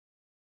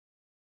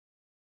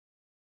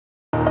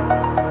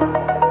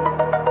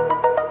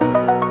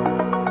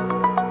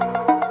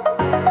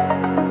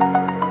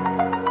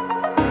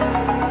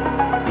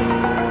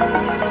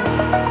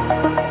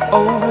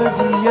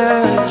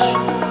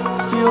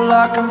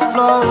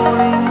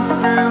floating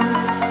through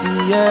the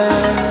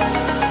air.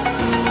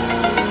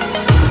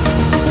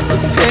 The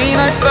pain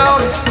I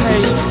felt is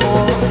paid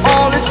for,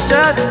 all is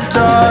said and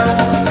done.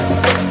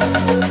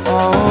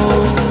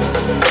 Oh,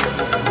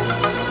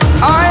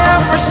 I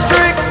am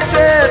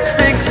restricted,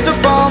 fixed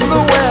upon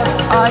the web.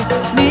 I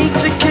need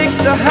to kick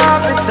the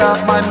habit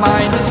that my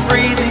mind is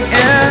breathing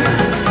in.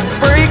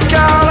 Break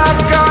out,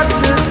 I've got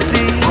to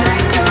see.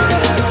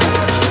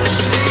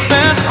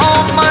 Spent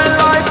all my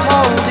life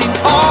holding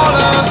all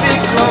of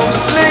it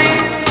closely.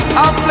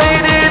 I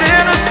played it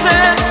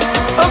innocent,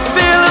 a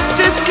feel of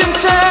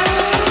discontent.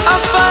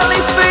 I'm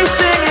finally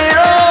facing it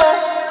all,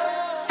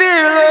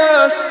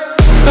 fearless.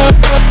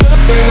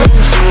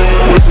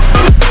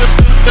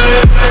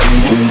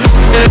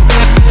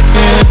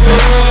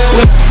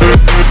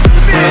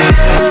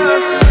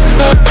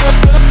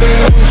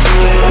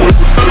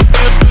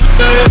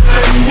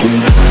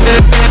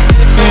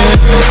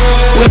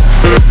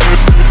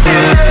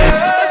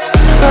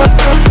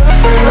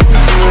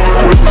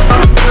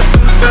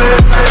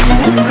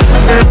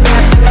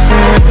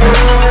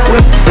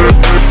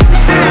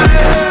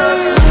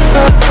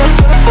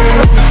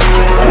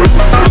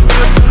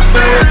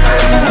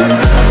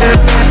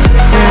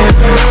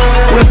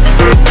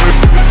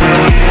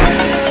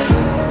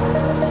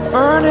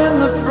 Burning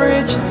the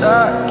bridge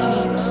that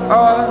keeps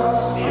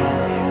us.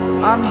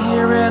 I'm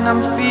here and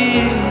I'm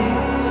feeling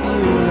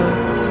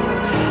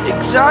fearless.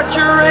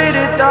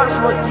 Exaggerated, that's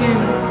what you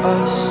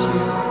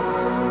assume.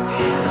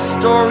 The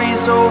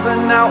story's over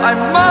now, I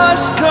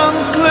must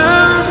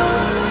conclude.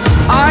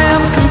 I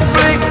am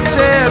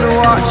conflicted,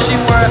 watching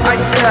where I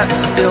step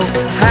still,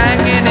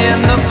 hanging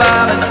in the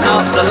balance.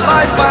 Not the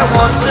life I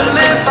want to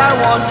live, I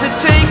want to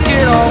take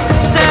it all.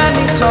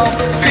 Standing tall,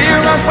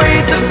 fear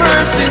outweighed the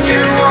person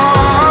you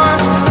are.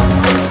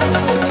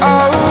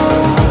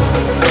 Oh,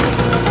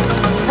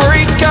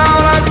 break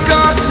out, I've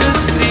got to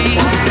see.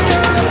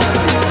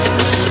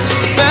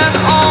 Spent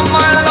all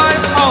my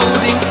life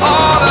holding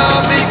all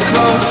of it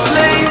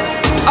closely.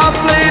 I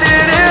played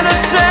it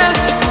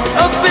innocent,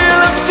 a feel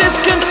of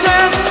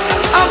discontent.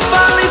 I'm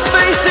finally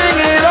facing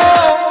it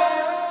all,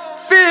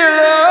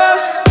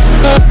 fearless.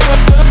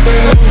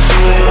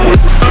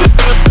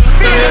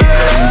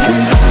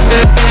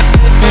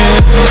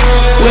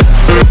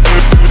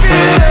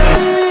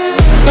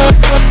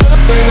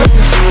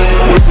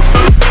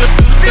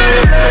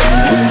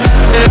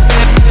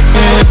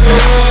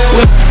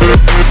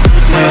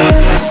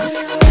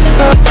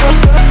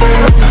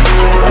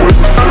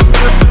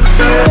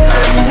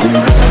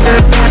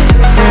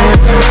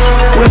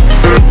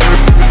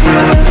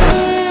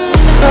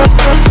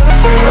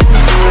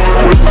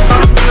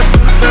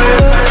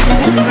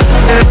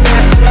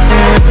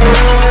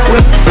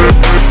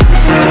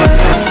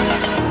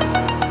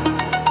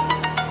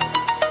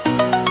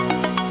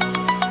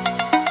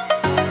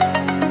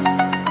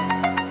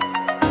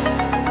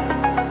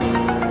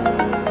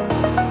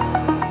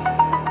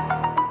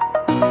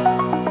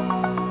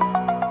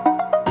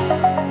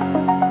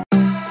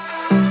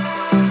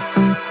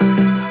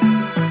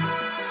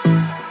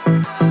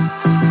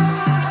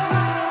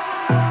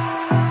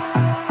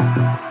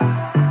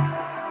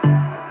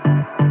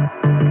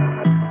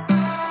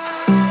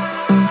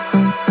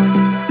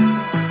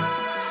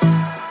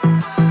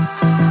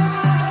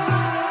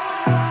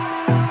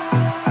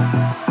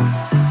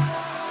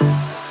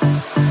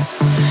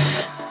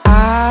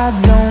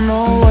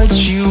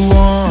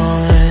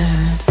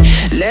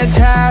 Let's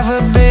have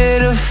a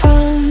bit of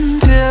fun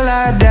till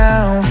I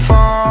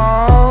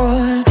downfall.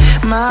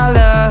 My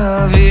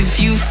love, if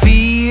you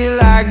feel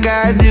like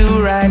I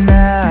do right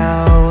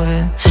now,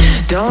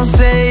 don't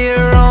say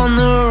you're on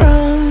the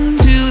run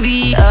to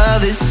the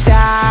other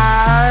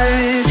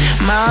side,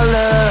 my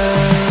love.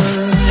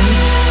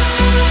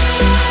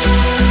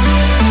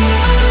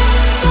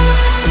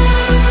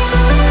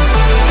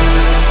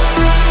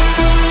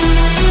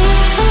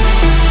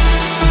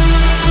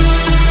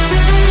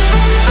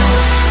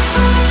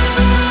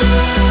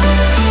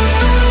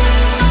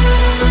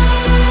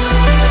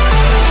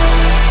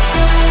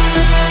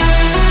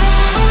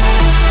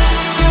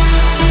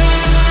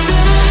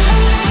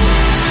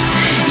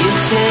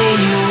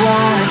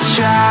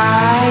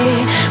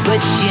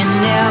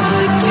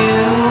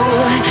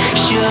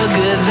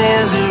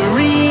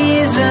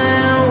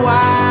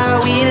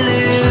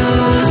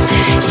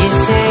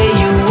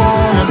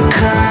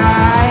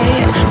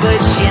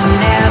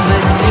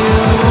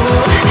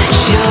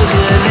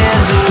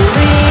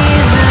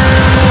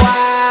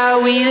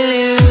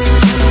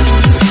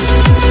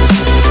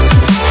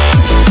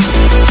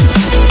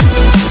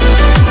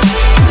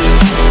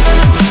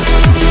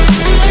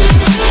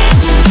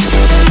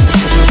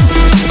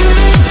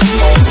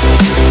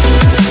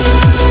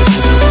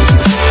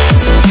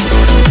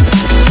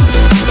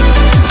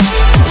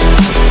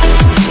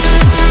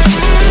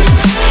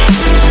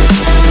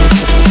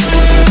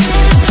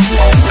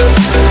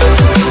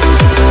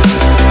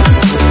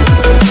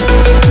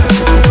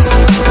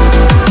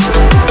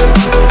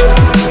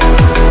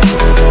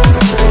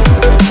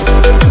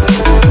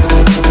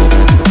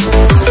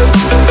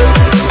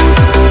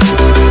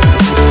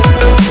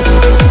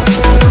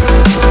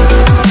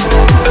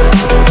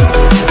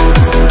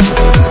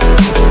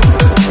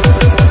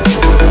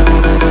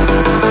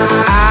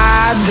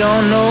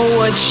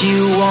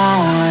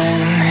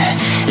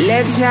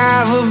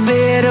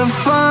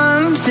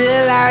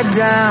 my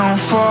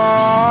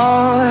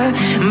downfall.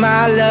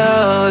 My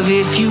love,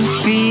 if you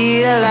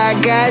feel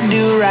like I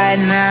do right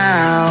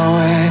now,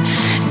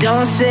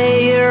 don't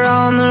say you're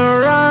on the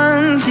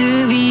run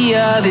to the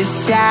other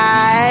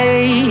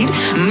side.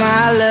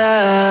 My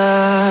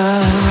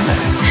love,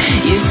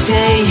 you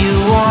say you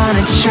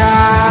wanna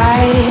try,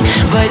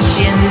 but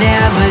you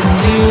never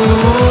do.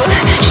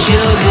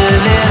 Sugar,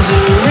 there's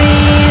a